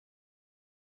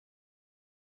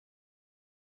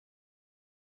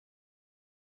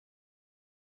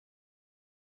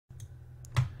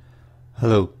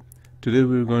Hello, today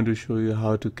we're going to show you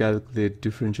how to calculate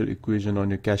differential equation on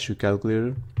your Casio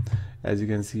calculator. As you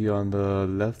can see on the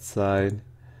left side,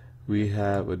 we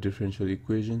have a differential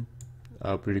equation,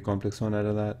 a pretty complex one out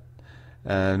of that,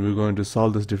 and we're going to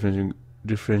solve this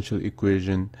differential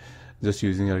equation just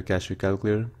using our Casio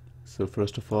calculator. So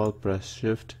first of all, press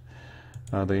shift,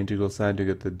 the integral sign to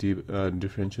get the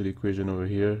differential equation over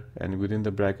here, and within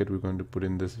the bracket we're going to put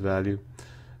in this value.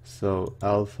 So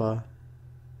alpha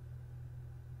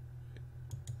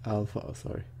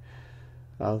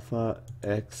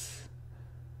x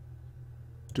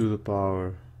to the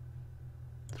power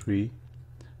 3,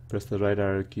 press the right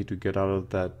arrow key to get out of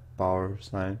that power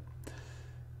sign,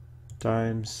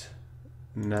 times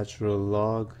natural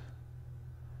log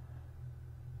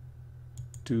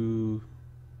 2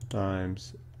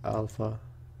 times alpha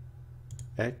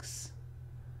x,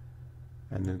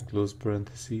 and then close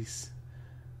parentheses.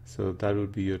 So that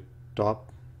would be your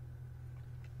top.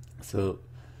 So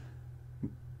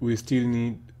we still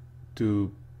need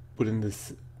to put in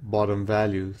this bottom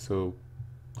value, so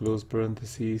close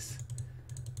parentheses,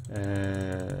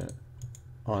 and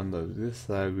on this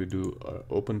side we do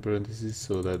open parentheses,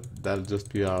 so that'll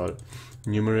just be our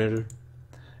numerator,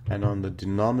 and on the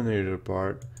denominator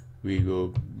part we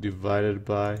go divided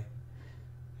by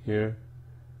here,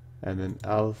 and then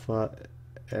alpha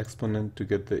exponent to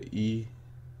get the e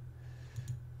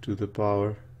to the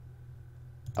power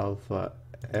alpha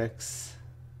x,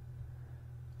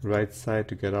 right side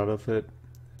to get out of it,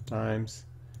 times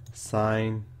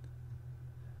sine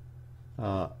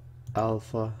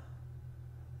alpha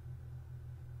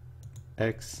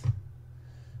x,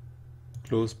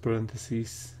 close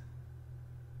parentheses,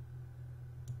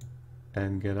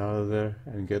 and get out of there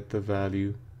and get the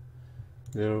value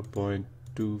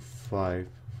 0.25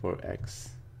 for x.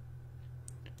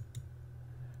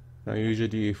 Now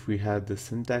usually if we had the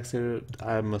syntax error,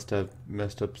 I must have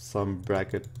messed up some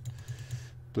bracket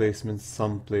placement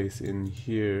someplace in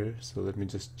here, so let me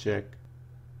just check.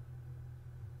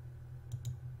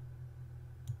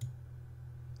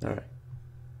 Alright,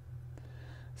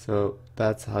 so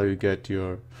that's how you get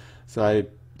your, so I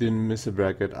didn't miss a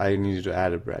bracket, I needed to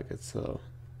add a bracket, so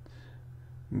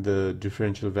the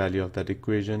differential value of that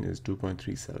equation is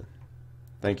 2.37.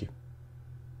 Thank you.